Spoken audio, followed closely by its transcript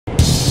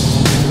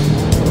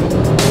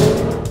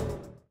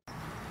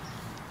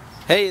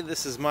Hey,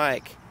 this is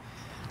Mike.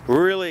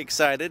 Really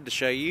excited to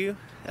show you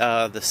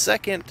the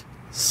second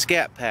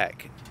Scat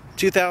Pack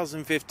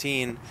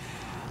 2015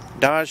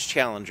 Dodge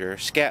Challenger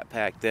Scat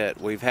Pack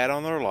that we've had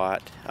on our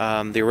lot.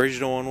 The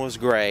original one was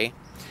gray.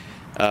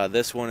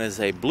 This one is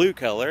a blue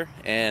color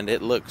and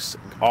it looks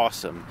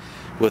awesome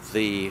with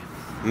the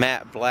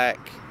matte black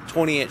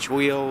 20-inch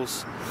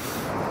wheels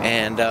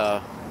and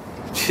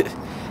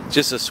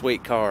just a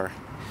sweet car.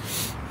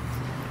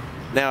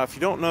 Now, if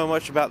you don't know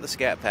much about the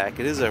Scat Pack,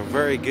 it is a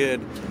very good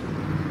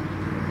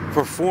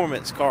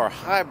performance car,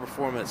 high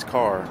performance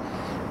car,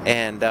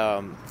 and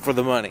for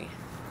the money.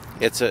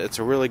 It's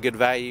a really good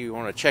value. You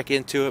want to check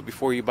into it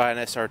before you buy an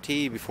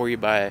SRT, before you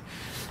buy, a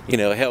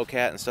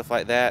Hellcat and stuff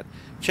like that.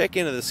 Check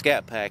into the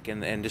Scat Pack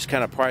and just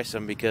kind of price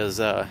them because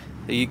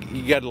you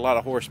got a lot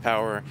of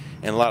horsepower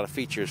and a lot of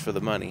features for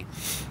the money.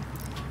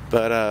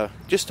 But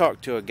just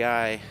talked to a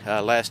guy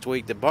last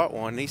week that bought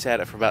one. He's had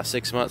it for about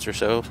 6 months or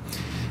so.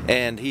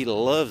 And he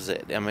loves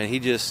it. I mean, he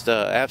just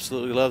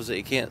absolutely loves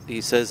it. He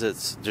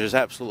says there's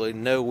absolutely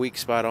no weak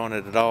spot on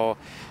it at all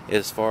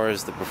as far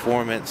as the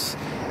performance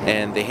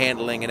and the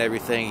handling and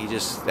everything. He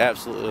just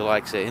absolutely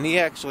likes it. And he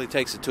actually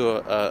takes it to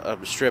a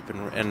strip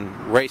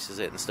and races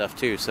it and stuff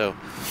too. So,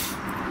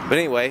 but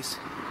anyways,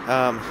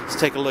 let's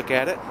take a look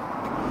at it.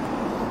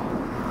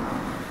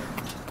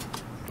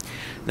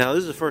 Now,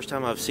 this is the first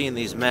time I've seen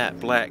these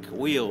matte black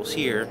wheels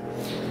here,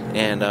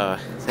 and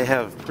they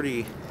have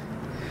pretty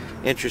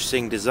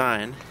interesting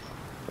design,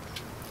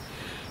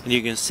 and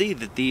you can see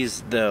that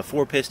the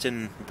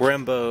 4-piston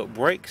Brembo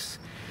brakes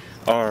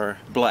are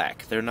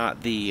black. They're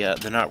not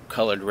they're not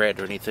colored red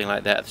or anything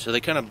like that, so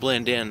they kind of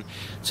blend in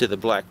to the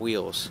black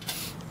wheels.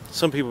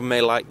 Some people may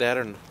like that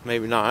or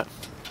maybe not.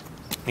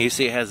 You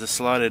see it has a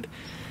slotted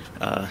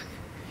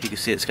you can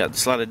see it's got the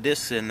slotted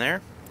discs in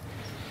there.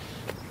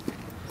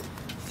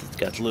 It's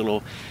got the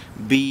little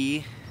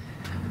B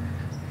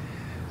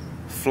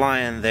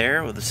flying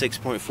there with a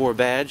 6.4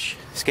 badge,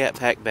 Scat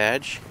Pack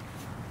badge.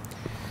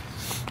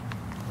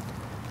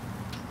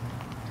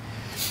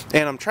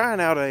 And I'm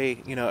trying out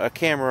a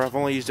camera. I've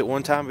only used it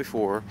one time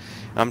before.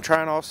 I'm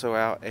trying also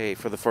out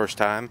for the first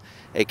time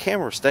a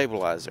camera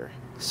stabilizer.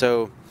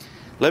 So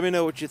let me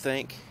know what you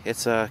think.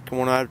 It's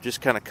one I've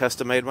just kind of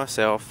custom made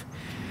myself,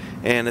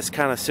 and it's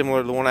kind of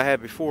similar to the one I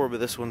had before, but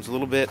this one's a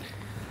little bit,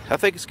 I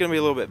think it's going to be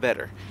a little bit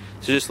better.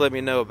 So just let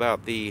me know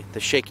about the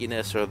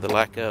shakiness or the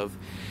lack of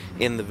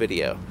in the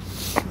video.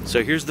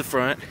 So here's the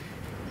front,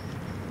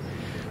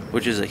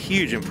 which is a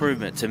huge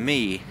improvement to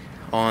me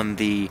on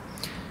the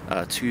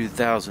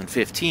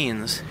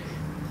 2015s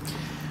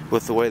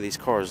with the way these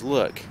cars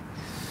look,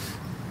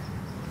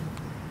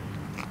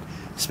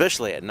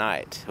 especially at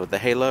night with the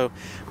halo.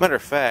 Matter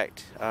of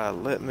fact,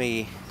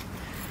 camera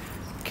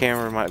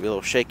might be a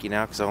little shaky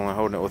now because I'm only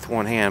holding it with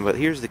one hand, but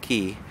here's the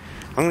key.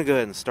 I'm going to go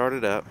ahead and start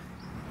it up.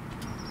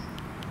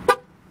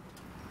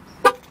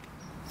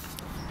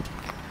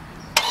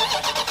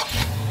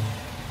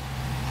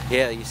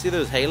 Yeah, you see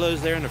those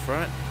halos there in the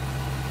front?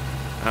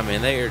 I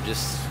mean, they are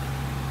just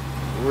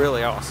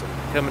really awesome.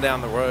 Coming down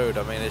the road,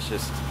 I mean, it's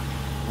just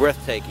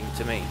breathtaking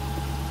to me.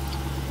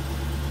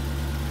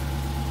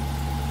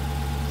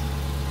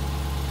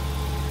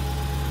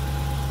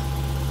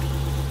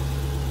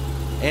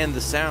 And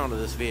the sound of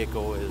this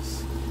vehicle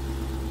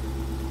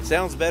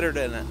sounds better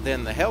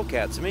than the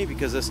Hellcat to me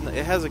because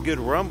it has a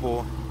good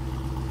rumble,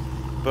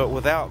 but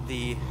without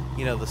the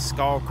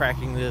skull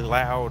cracking, the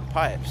loud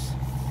pipes.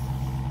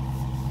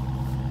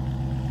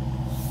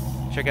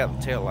 Check out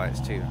the tail lights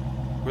too.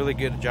 Really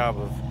good job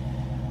of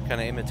kind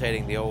of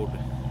imitating the old,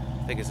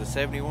 I think it's a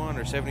 71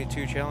 or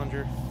 72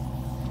 Challenger.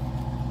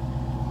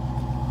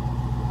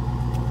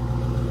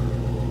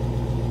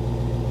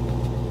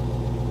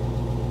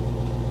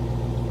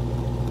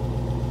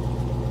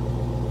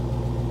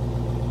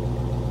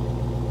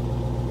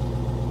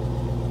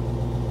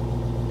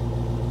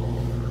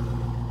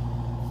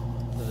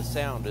 So the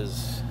sound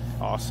is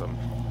awesome.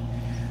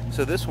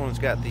 So this one's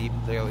got these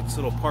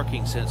little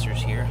parking sensors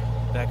here.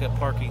 Backup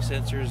parking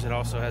sensors. It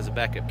also has a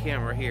backup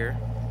camera here,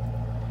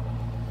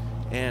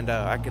 and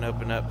I can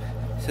open up,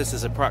 this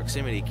is a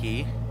proximity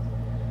key.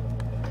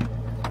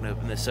 I can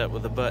open this up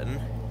with a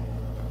button.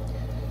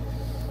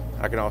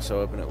 I can also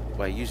open it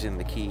by using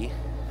the key.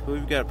 But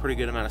we've got a pretty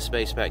good amount of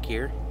space back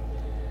here,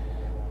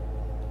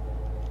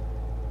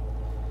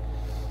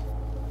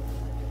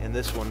 and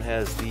this one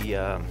has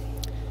the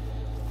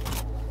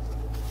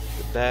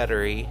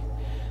battery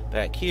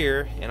back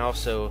here, and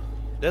also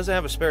it doesn't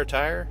have a spare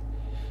tire,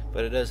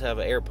 but it does have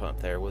an air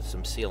pump there with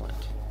some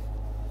sealant.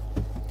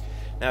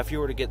 Now, if you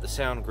were to get the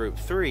Sound Group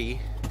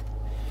 3,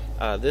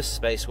 this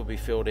space will be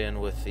filled in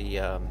with the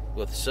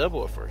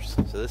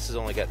subwoofers. So this has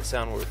only got the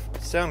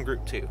Sound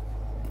Group 2,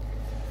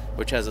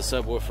 which has a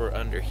subwoofer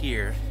under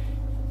here,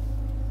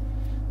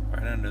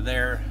 right under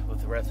there, with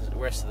the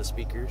rest of the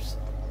speakers,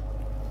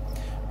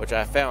 which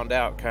I found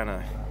out kind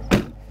of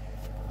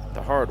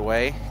the hard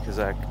way because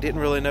I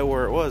didn't really know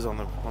where it was on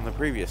the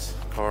previous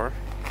car.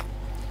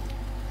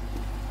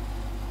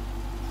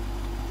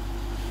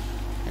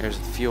 There's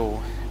the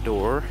fuel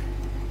door.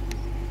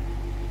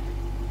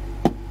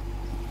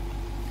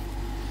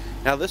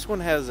 Now this one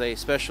has a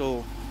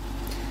special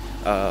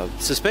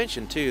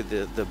suspension too,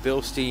 the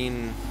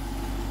Bilstein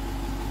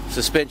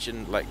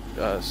suspension, like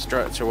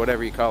struts or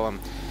whatever you call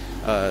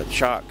them,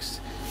 shocks.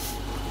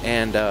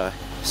 And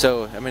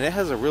so I mean, it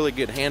has a really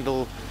good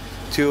handle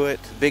to it,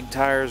 big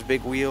tires,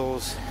 big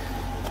wheels.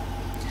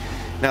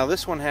 Now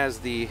this one has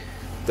the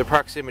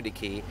proximity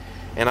key,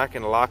 and I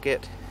can lock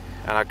it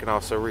and I can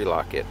also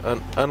relock it,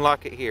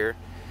 unlock it here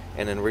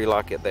and then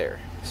relock it there.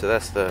 So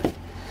that's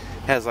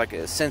has like,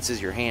 it senses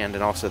your hand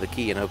and also the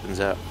key and opens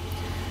up.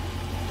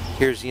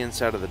 Here's the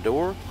inside of the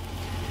door.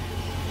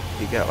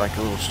 You got like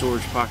a little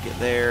storage pocket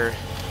there,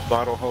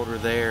 bottle holder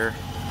there.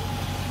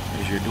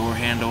 There's your door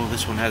handle.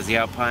 This one has the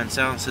Alpine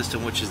sound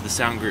system, which is the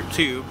Sound Group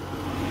 2.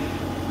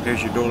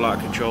 There's your door lock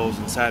controls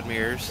and side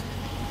mirrors.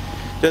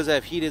 It does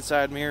have heated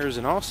side mirrors,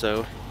 and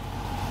also,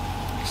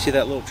 you see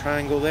that little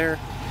triangle there?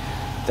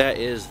 That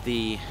is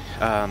the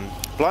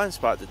blind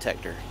spot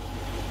detector.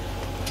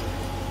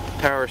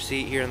 Power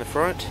seat here in the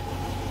front.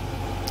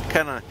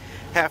 Kind of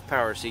half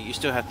power seat. You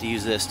still have to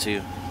use this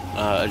to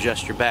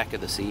adjust your back of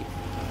the seat.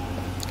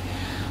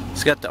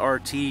 It's got the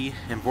RT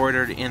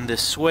embroidered in the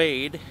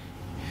suede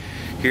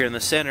here in the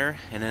center,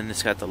 and then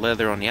it's got the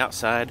leather on the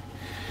outside.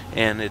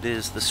 And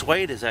the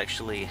suede is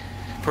actually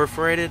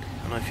perforated.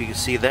 I don't know if you can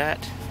see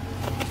that.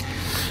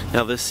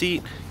 Now this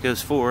seat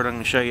goes forward. I'm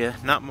going to show you,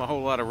 not a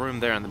whole lot of room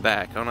there in the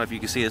back. I don't know if you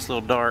can see, it's a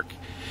little dark.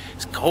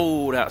 It's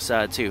cold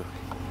outside too.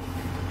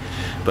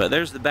 But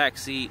there's the back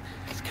seat.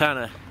 It's kind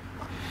of,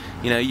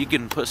 you know, you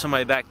can put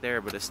somebody back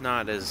there, but it's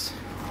not as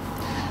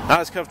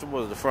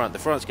comfortable as the front. The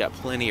front's got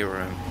plenty of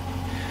room.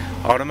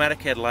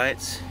 Automatic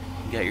headlights.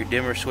 You got your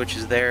dimmer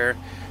switches there.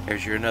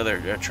 There's your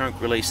another trunk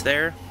release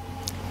there.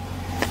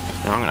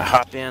 Now I'm going to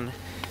hop in.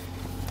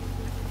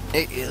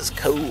 It is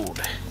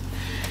cold.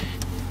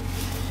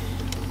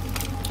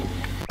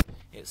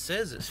 It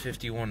says it's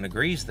 51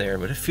 degrees there,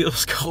 but it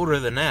feels colder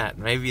than that.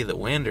 Maybe the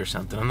wind or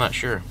something, I'm not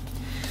sure.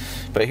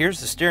 But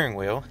here's the steering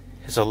wheel.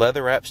 It's a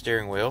leather wrap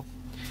steering wheel.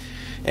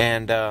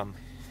 And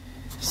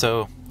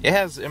so it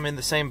has, I mean,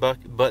 the same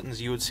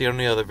buttons you would see on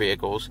the other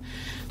vehicles.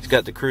 It's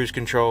got the cruise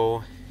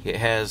control. It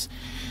has,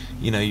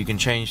 you know, you can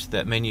change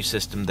that menu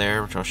system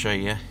there, which I'll show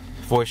you.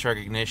 Voice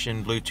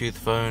recognition, Bluetooth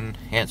phone,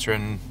 answer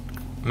and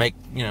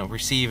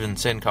receive and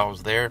send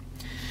calls there.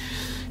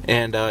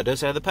 And it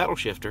does have the paddle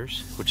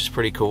shifters, which is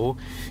pretty cool.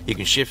 You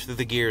can shift through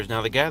the gears.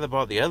 Now the guy that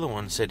bought the other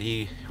one said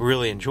he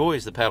really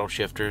enjoys the paddle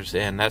shifters,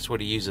 and that's what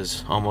he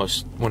uses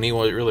almost when he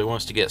really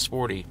wants to get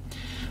sporty.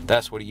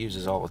 That's what he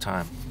uses all the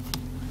time.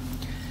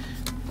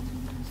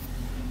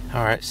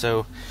 Alright,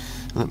 so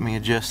let me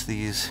adjust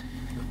these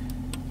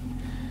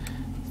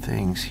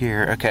things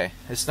here. Okay,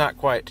 it's not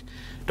quite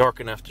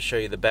dark enough to show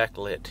you the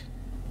backlit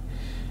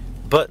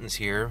buttons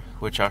here,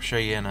 which I'll show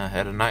you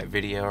at a night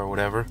video or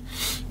whatever.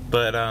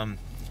 But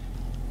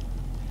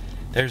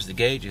there's the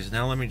gauges.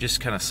 Now let me just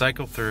kind of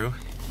cycle through.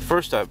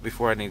 First up,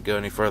 before I need to go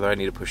any further, I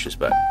need to push this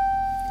button,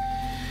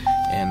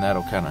 and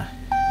that'll kind of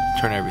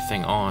turn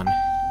everything on.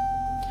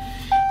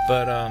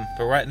 But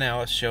right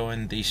now it's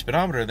showing the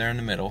speedometer there in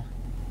the middle,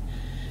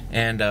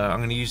 and I'm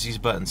going to use these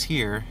buttons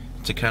here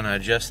to kind of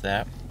adjust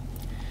that.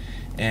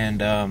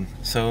 And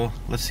so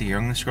let's see here.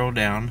 I'm going to scroll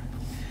down.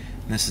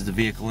 And this is the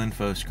vehicle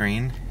info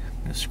screen.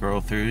 I'm going to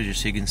scroll through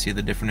just so you can see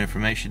the different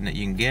information that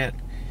you can get.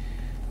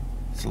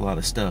 It's a lot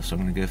of stuff, so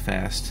I'm going to go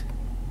fast.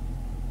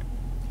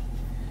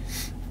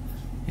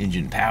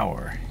 Engine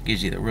power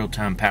gives you the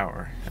real-time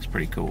power. That's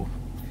pretty cool.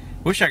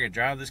 Wish I could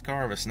drive this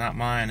car, but it's not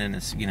mine, and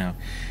it's, you know,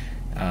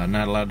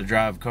 not allowed to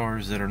drive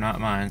cars that are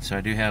not mine. So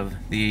I do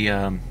have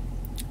the,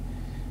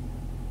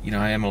 you know,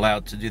 I am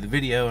allowed to do the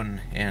video,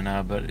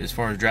 and but as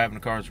far as driving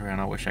the cars around,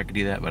 I wish I could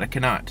do that, but I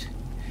cannot.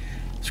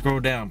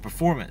 Scroll down,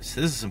 performance.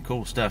 This is some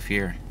cool stuff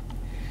here.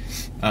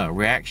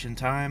 Reaction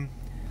time,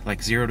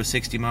 like 0 to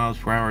 60 miles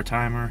per hour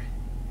timer,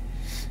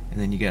 and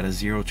then you got a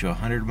 0 to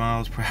 100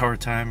 miles per hour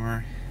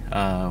timer,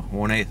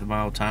 1/8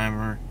 mile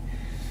timer,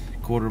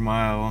 quarter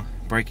mile,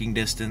 braking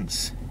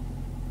distance,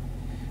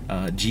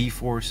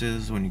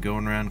 G-forces when you're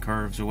going around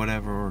curves or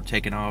whatever, or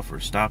taking off or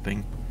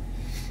stopping.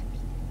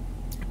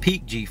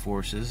 Peak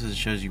G-forces, it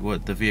shows you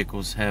what the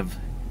vehicles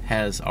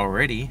has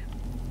already.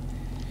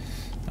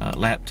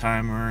 Lap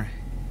timer,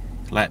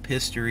 lap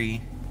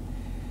history,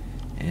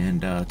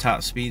 and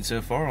top speed so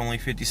far only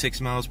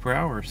 56 miles per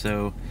hour.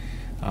 So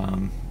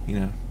you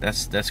know,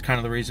 that's kind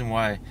of the reason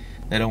why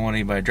they don't want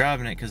anybody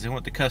driving it, because they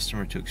want the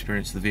customer to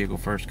experience the vehicle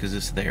first, because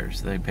it's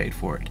theirs, they paid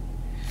for it.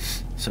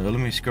 So let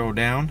me scroll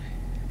down.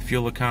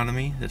 Fuel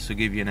economy, this will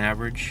give you an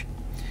average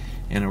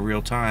in a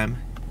real time.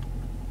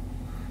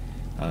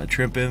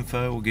 Trip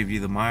info will give you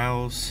the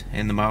miles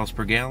and the miles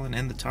per gallon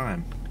and the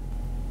time.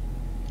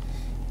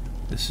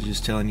 This is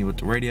just telling you what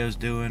the radio's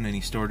doing.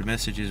 Any stored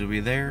messages will be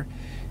there,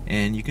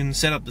 and you can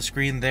set up the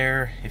screen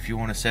there if you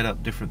want to set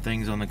up different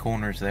things on the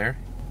corners there.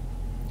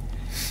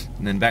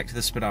 And then back to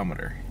the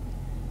speedometer.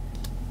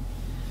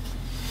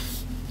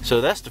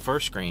 So that's the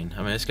first screen.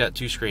 I mean, it's got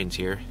two screens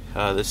here.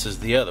 This is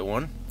the other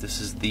one. This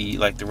is the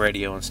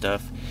radio and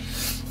stuff.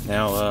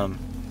 Now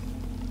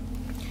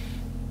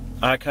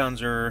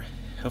icons are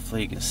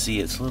hopefully you can see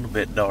it's a little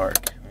bit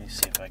dark. Let me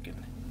see if I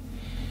can.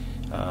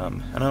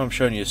 I know I'm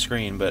showing you a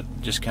screen, but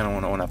just kind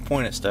of when I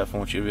point at stuff, I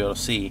want you to be able to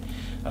see.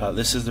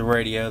 This is the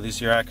radio.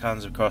 These are your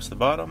icons across the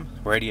bottom.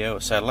 Radio,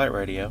 a satellite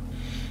radio.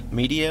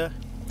 Media,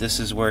 this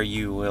is where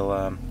you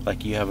will,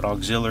 like you have an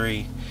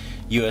auxiliary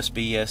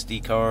USB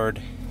SD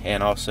card,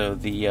 and also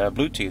the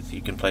Bluetooth.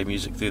 You can play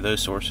music through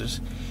those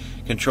sources.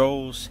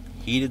 Controls,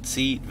 heated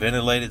seat,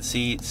 ventilated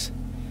seats,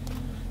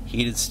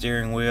 heated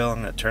steering wheel.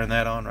 I'm going to turn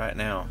that on right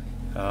now.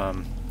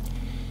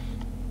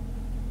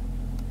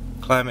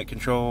 Climate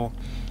control.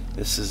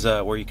 This is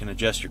where you can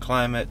adjust your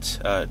climate.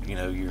 You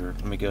know,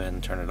 let me go ahead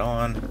and turn it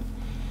on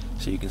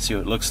so you can see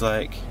what it looks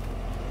like.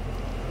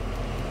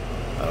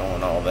 I don't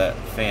want all that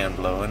fan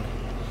blowing,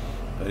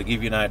 but to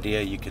give you an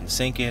idea, you can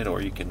sync it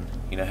or you can,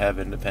 you know, have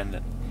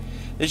independent.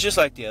 It's just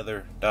like the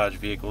other Dodge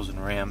vehicles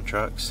and Ram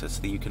trucks. It's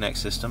the Uconnect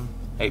system,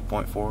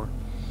 8.4.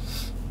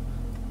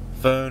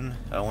 Phone,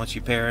 once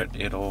you pair it,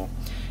 it'll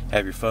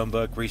have your phone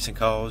book, recent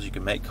calls. You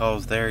can make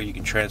calls there. You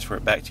can transfer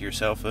it back to your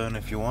cell phone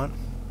if you want.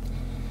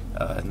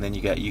 And then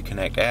you got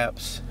Uconnect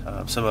apps.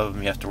 Some of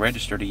them you have to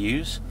register to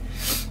use,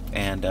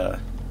 and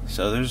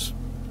so there's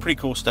pretty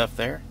cool stuff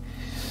there.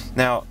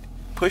 Now,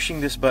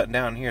 pushing this button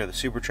down here, the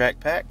Super Track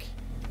Pack,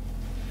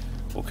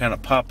 will kind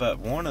of pop up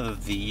one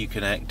of the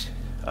Uconnect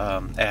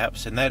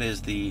apps, and that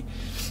is the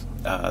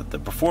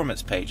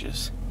performance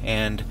pages.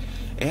 And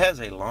it has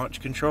a launch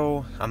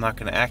control. I'm not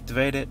going to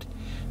activate it,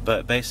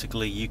 but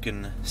basically you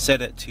can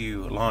set it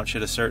to launch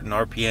at a certain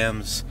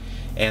RPMs.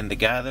 And the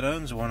guy that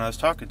owns the one, I was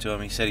talking to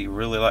him, he said he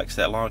really likes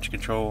that launch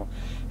control.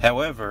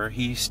 However,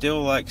 he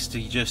still likes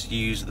to just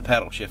use the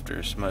paddle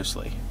shifters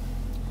mostly.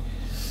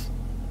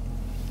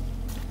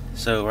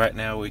 So right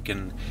now we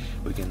can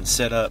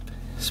set up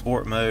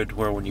sport mode,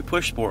 where when you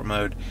push sport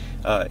mode,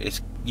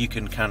 you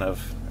can kind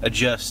of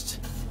adjust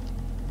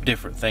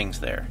different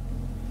things there.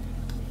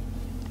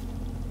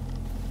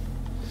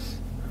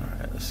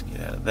 Alright, let's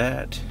get out of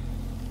that.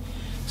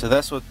 So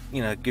that's what,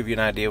 you know, give you an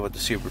idea what the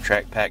Super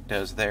Track Pack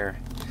does there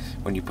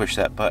when you push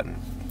that button.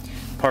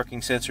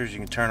 Parking sensors, you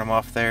can turn them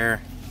off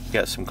there. You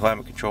got some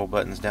climate control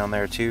buttons down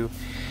there too.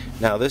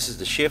 Now this is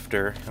the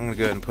shifter. I'm going to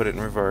go ahead and put it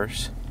in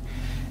reverse.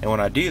 And when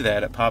I do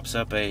that, it pops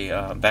up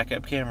a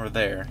backup camera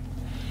there.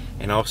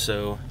 And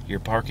also your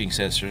parking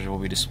sensors will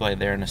be displayed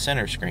there in the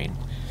center screen.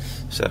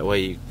 So that way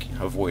you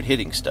can avoid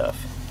hitting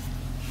stuff.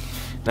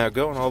 Now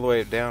going all the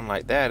way down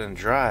like that and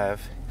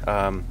drive,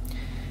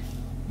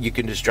 you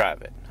can just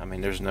drive it. I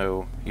mean,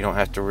 you don't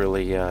have to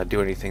really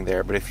do anything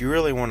there. But if you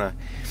really want to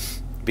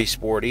be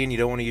sporty and you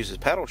don't want to use the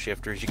paddle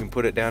shifters, you can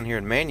put it down here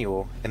in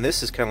manual, and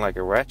this is kind of like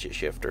a ratchet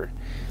shifter,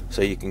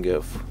 so you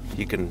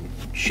can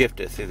shift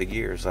it through the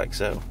gears like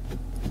so,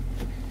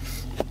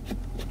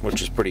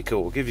 which is pretty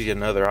cool. It gives you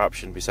another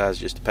option besides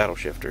just the paddle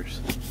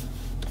shifters.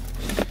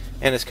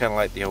 And it's kind of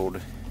like the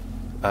old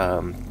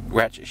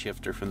ratchet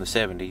shifter from the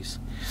 70s.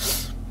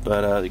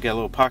 But you got a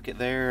little pocket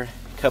there.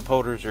 Cup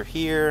holders are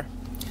here,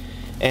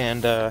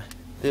 and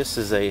this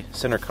is a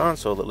center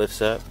console that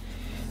lifts up.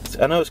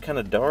 I know it's kind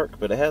of dark,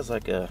 but it has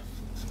like a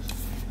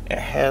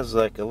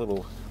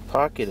little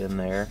pocket in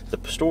there. The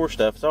store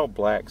stuff, it's all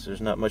black, so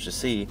there's not much to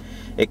see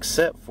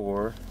except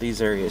for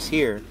these areas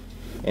here,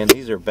 and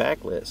these are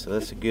backlit, so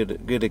that's a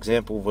good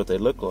example of what they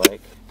look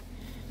like.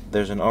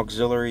 There's an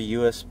auxiliary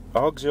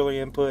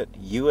input,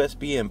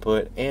 USB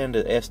input, and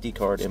an SD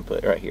card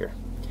input right here,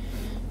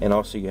 and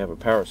also you have a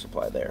power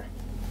supply there.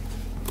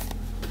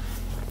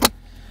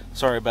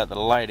 Sorry about the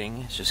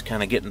lighting, it's just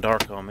kind of getting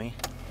dark on me.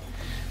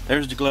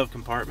 There's the glove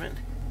compartment.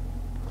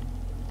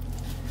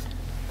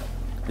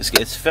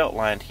 It's felt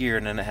lined here,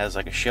 and then it has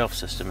like a shelf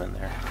system in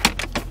there.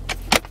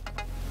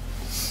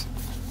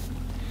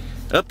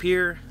 Up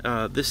here,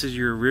 this is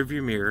your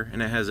rearview mirror,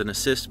 and it has an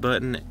assist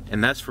button,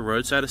 and that's for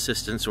roadside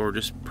assistance, or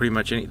just pretty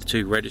much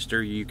to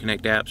register your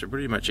Uconnect apps, or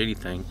pretty much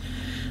anything.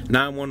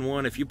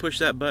 911, if you push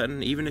that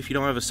button, even if you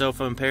don't have a cell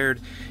phone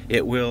paired,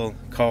 it will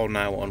call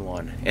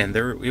 911, and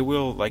it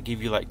will like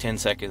give you like 10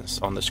 seconds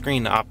on the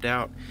screen to opt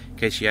out in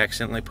case you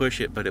accidentally push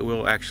it, but it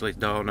will actually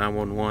dial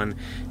 911.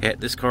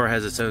 This car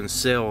has its own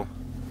cell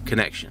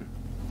connection.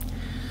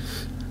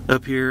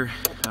 Up here,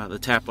 the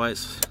tap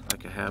lights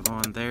like I have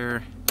on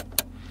there.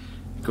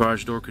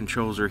 Garage door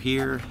controls are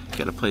here.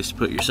 Got a place to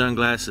put your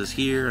sunglasses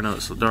here. I know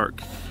it's so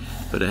dark,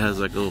 but it has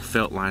like a little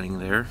felt lining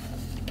there,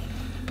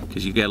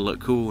 because you gotta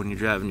look cool when you're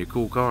driving your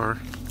cool car.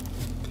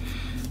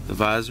 The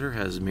visor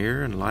has a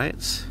mirror and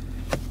lights.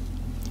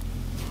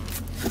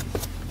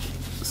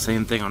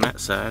 Same thing on that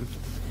side.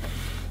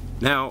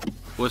 Now,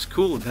 what's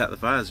cool about the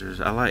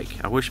visors,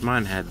 I wish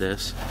mine had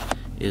this,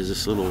 is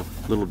this little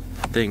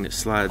thing that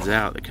slides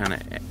out that kind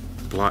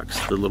of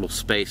blocks the little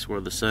space where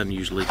the sun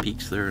usually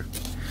peeks through.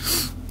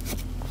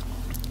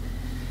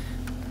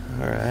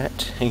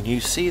 Alright, and you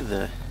see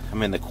the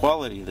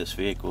quality of this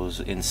vehicle is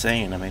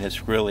insane. I mean,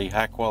 it's really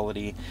high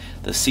quality.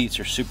 The seats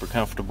are super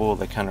comfortable.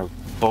 They kind of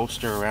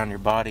bolster around your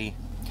body.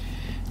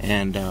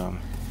 And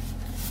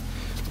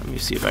let me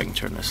see if I can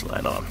turn this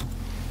light on.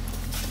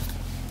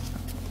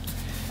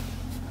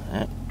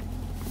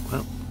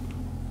 Well,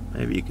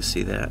 maybe you can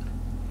see that.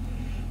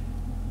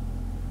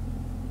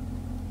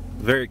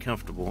 very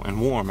comfortable and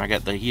warm. I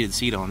got the heated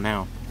seat on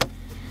now.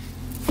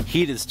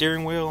 Heated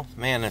steering wheel,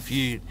 man, if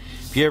you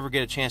ever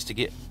get a chance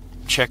to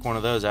check one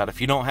of those out. If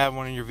you don't have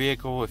one in your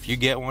vehicle, if you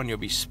get one, you'll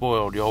be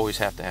spoiled. You always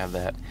have to have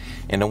that.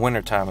 In the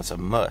wintertime, it's a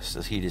must,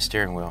 this heated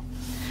steering wheel,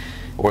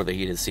 or the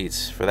heated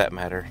seats for that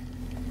matter.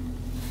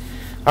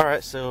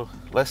 Alright, so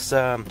let's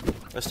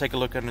take a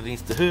look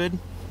underneath the hood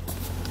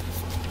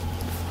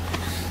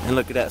and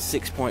look at that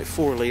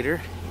 6.4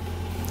 liter.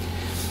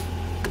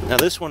 Now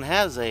this one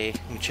has you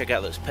can check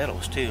out those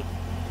pedals too.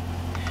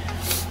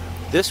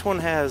 This one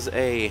has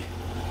an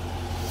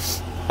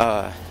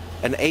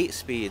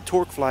 8-speed,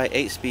 TorqueFlite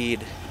 8-speed.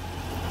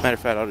 Matter of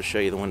fact, I'll just show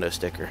you the window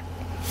sticker.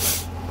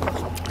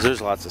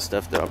 There's lots of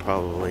stuff that I'll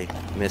probably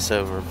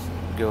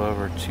go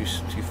over too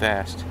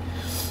fast.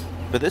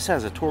 But this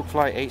has a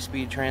TorqueFlite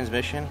 8-speed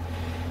transmission,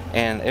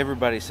 and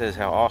everybody says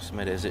how awesome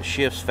it is. It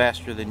shifts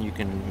faster than you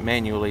can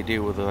manually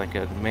do with like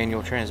a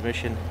manual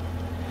transmission.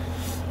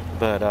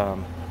 But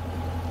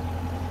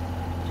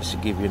just to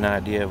give you an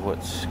idea of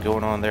what's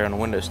going on there on the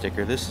window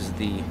sticker, this is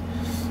the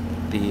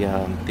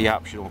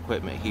optional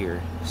equipment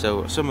here.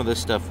 So some of this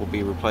stuff will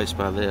be replaced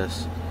by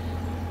this.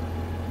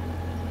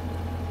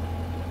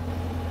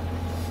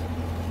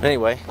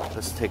 Anyway,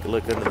 let's take a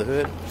look under the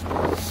hood.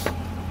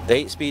 The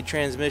 8-speed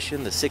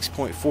transmission, the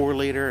 6.4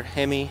 liter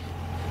HEMI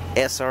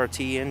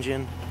SRT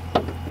engine.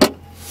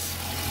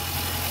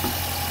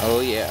 Oh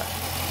yeah.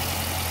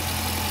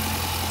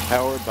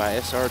 Powered by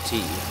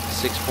SRT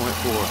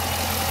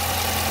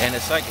 6.4. And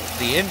it's like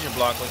the engine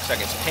block looks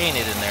like it's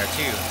painted in there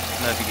too. I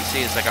don't know if you can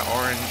see, it's like an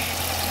orange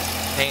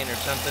paint or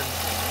something.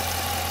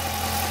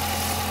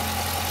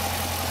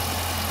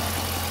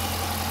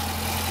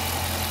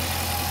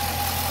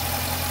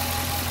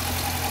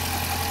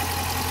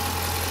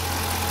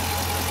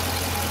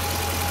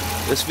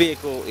 This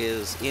vehicle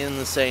is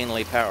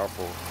insanely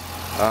powerful.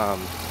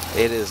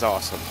 It is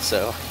awesome.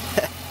 So,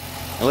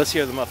 and let's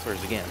hear the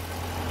mufflers again.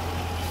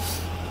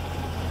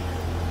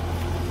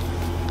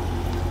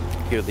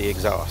 Hear the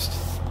exhaust.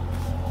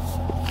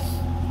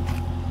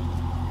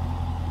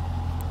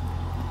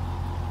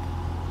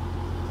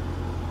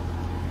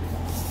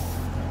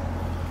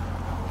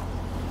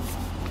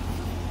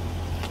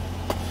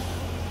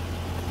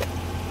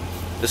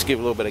 Just give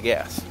a little bit of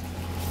gas.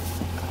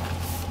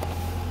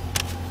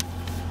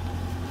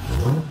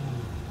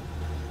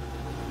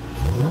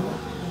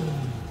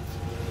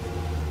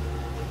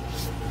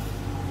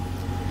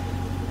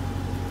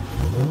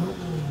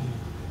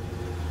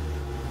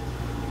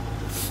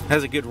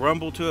 Has a good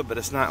rumble to it, but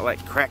it's not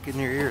like cracking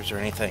your ears or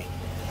anything.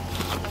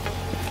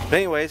 But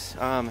anyways,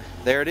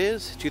 there it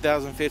is,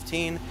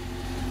 2015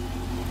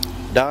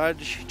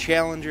 Dodge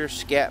Challenger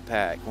Scat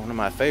Pack, one of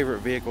my favorite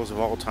vehicles of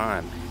all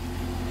time.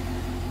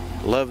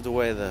 Love the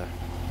way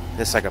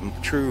it's like a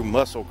true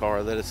muscle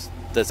car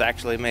that's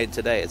actually made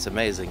today. It's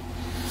amazing.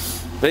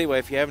 But anyway,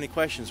 if you have any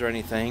questions or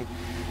anything,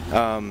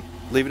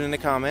 leave it in the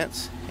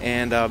comments,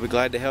 and I'll be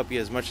glad to help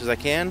you as much as I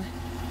can.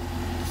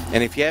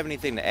 And if you have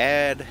anything to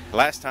add,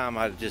 last time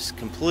I just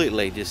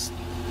completely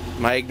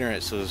my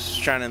ignorance was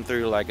shining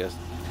through like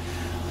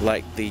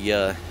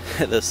the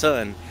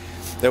sun.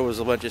 There was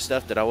a bunch of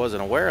stuff that I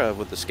wasn't aware of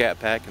with the Scat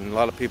Pack, and a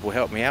lot of people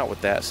helped me out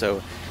with that.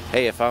 So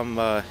hey, if I'm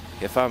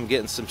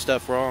getting some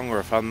stuff wrong, or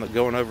if I'm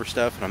going over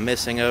stuff and I'm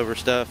missing over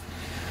stuff,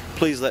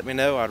 please let me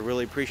know. I'd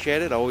really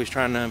appreciate it. Always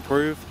trying to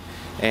improve,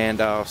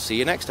 and I'll see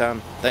you next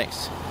time.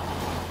 Thanks.